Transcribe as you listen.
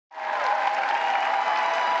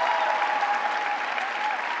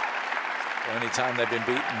The only time they've been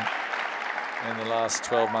beaten in the last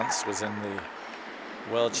 12 months was in the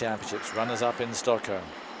World Championships, runners-up in Stockholm.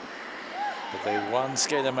 But they won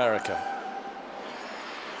Skate America.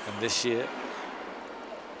 And this year,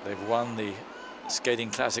 they've won the Skating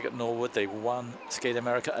Classic at Norwood. They won Skate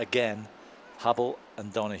America again, Hubbell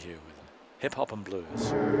and Donohue with Hip Hop and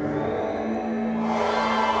Blues.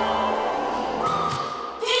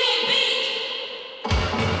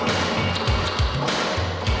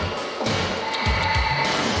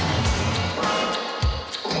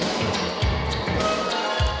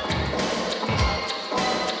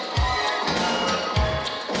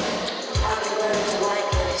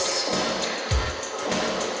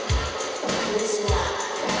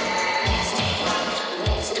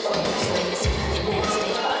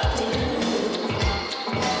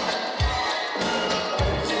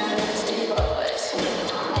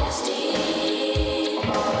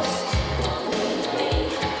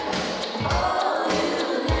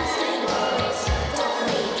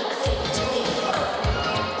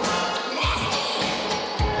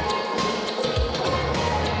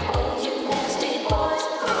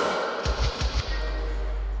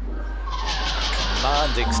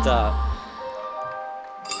 Commanding start.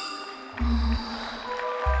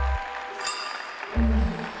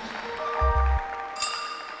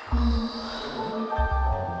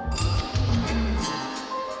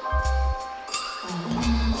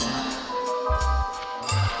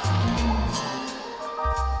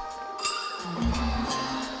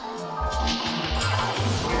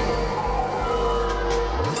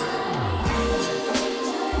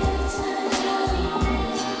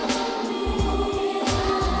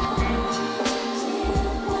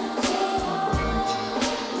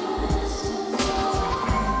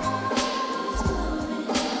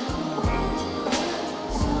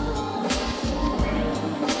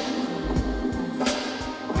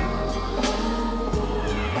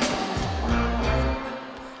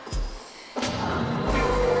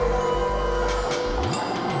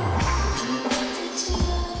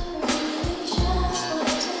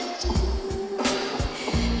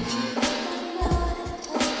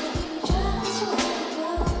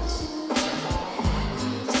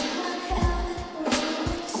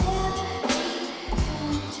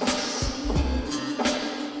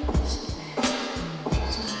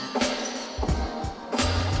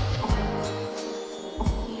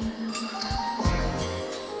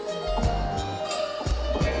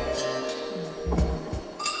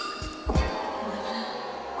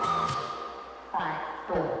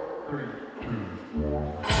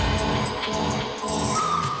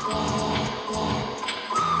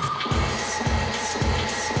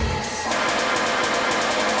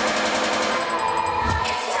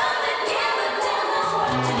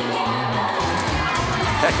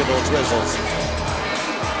 Impeccable twizzles.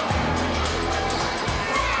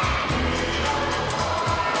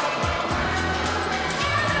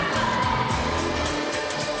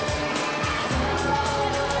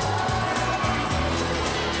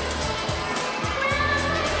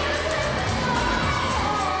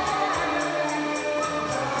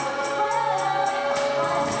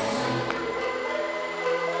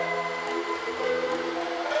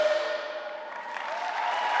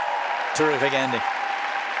 Terrific ending.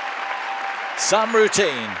 Some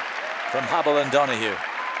routine from Hubbell and Donohue.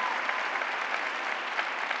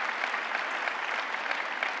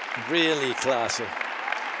 Really classy.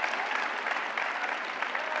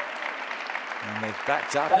 And they've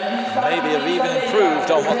backed up, maybe have even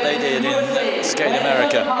improved on what they did in Skate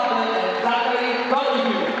America.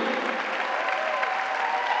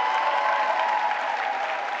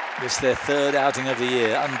 It's their third outing of the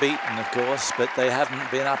year, unbeaten of course, but they haven't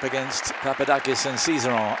been up against Papadakis and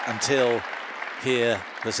Cizeron until here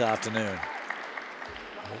this afternoon.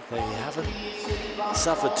 They haven't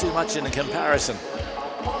suffered too much in the comparison.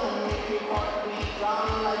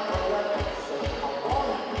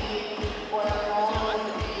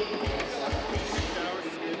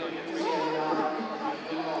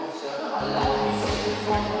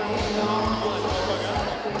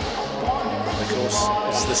 And of course,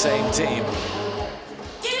 it's the same team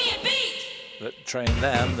that trained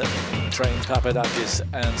them, that trained Papadakis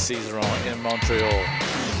and Cizeron in Montreal,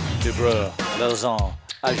 Dubreuil, Lausanne,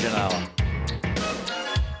 Agenauer.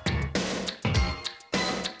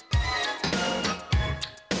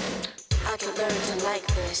 I can learn to like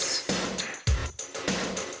this.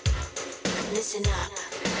 Listen up.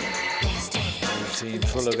 A team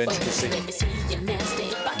full of intricacy,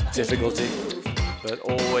 difficulty, but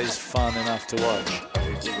always fun enough to watch.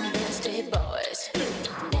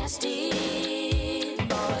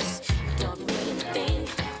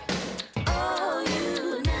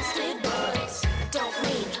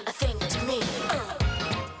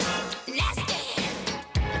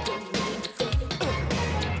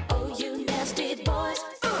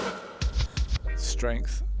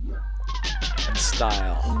 strength and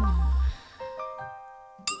style.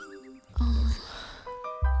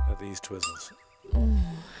 At these twizzles.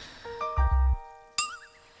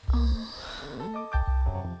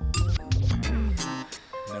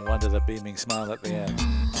 No wonder the beaming smile at the end. I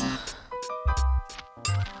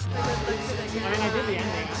did the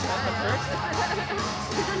ending. That's the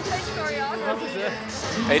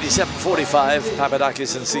first. 87-45,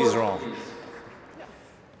 Papadakis and Cizeron.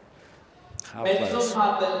 How close?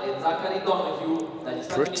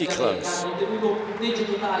 Pretty close.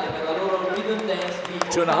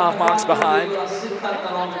 2.5 marks behind.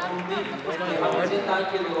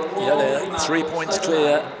 Yeah, they're 3 points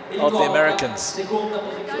clear of the Americans.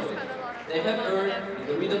 They have earned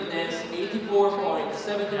the rhythm dance 84 points,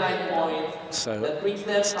 79 points. So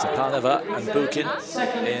Stepanova and Bukin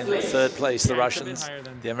in third place, the Russians.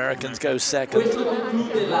 The Americans go second.